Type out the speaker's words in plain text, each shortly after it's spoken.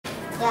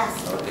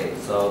Yes. Okay,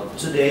 so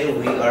today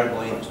we are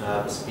going to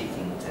have a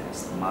speaking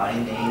test. My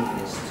name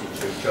is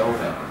Teacher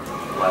Joven.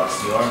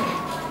 What's your name?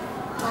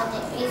 My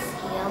name is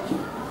Hiếu.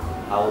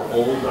 How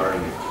old are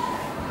you?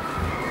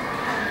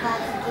 I'm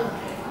 5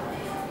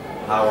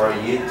 How are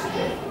you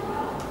today?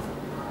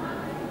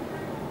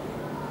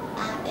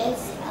 I'm 8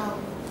 old.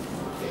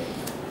 Okay.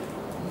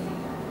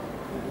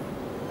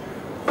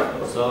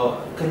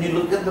 So, can you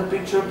look at the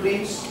picture,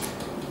 please?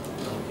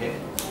 Okay.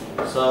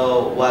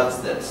 So,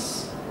 what's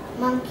this?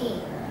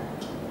 Monkey.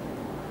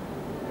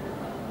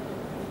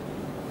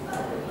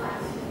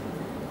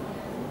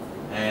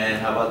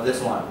 And how about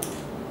this one?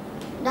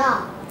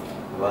 Dog.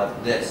 How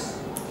about this?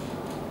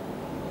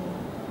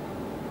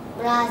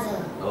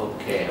 Brother.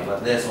 Okay, how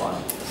about this one?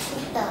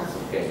 Sister.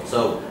 Okay,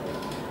 so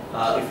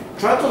if you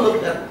try to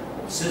look at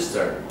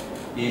sister,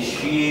 is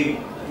she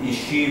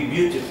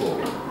beautiful?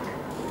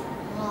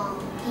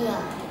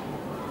 Here.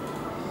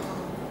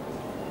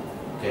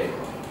 Okay.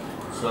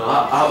 So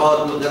how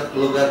about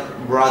look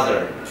at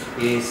brother?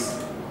 Is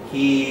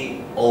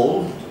he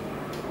old?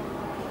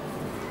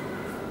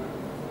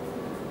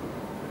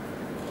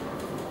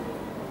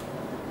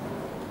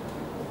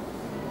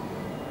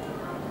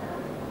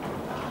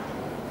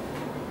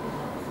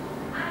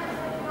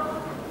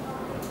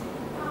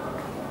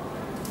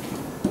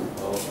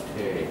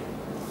 Okay.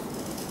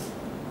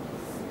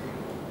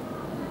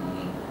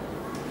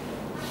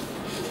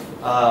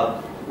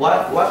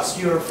 What's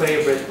your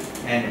favorite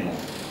animal?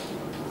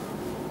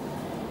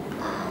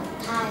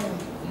 Tiger.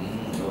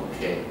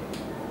 Okay.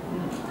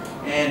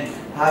 And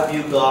have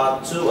you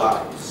got 2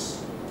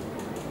 eyes?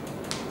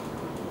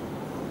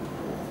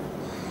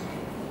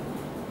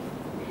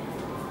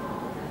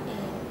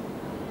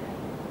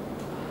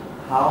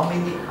 How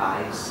many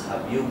eyes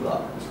have you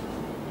got?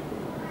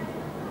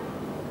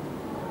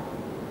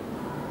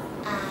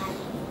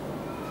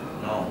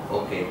 No.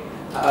 Okay.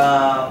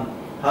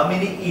 How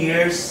many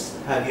ears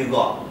have you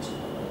got?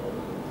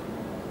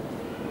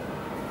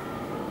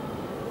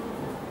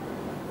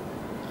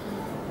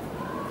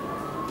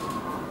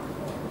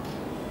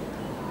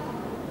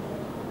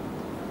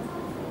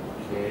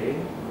 Okay.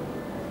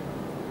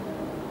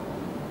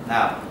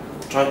 Now,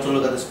 try to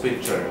look at this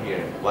picture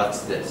here.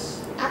 What's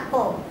this?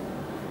 Apple.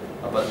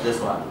 How about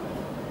this one?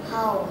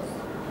 House.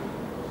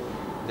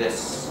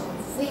 This.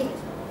 Fish.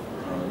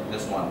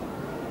 This one.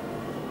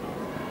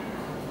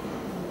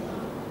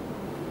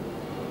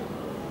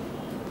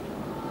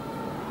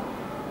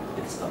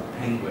 It's a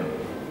penguin.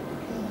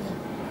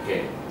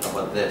 Okay. How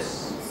about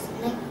this?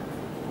 Snake.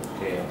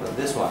 Okay. How about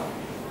this one?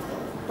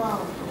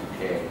 Ball.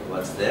 Okay.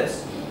 What's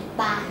this?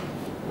 Bag.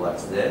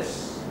 What's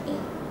this?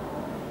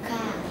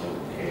 Car.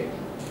 Okay.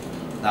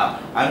 Now,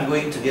 I'm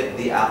going to get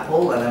the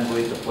apple and I'm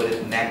going to put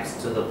it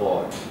next to the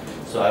boy.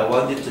 So I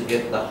want you to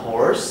get the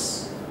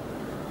horse.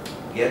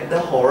 Get the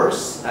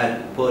horse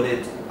and put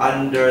it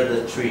under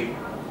the tree.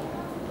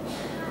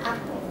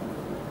 Apple.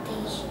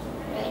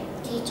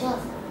 Teacher.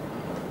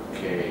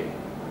 Okay.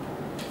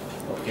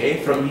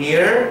 Okay, from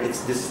here,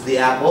 this is the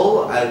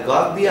apple. I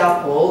got the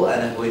apple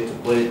and I'm going to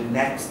put it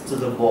next to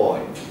the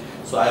boy.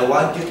 So I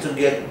want you to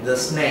get the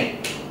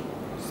snake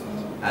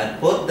and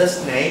put the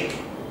snake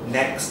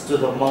next to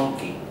the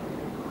monkey.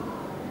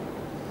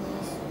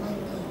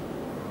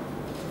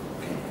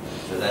 Okay,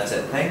 so that's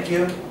it. Thank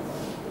you.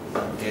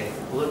 Okay,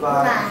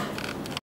 goodbye. Bye.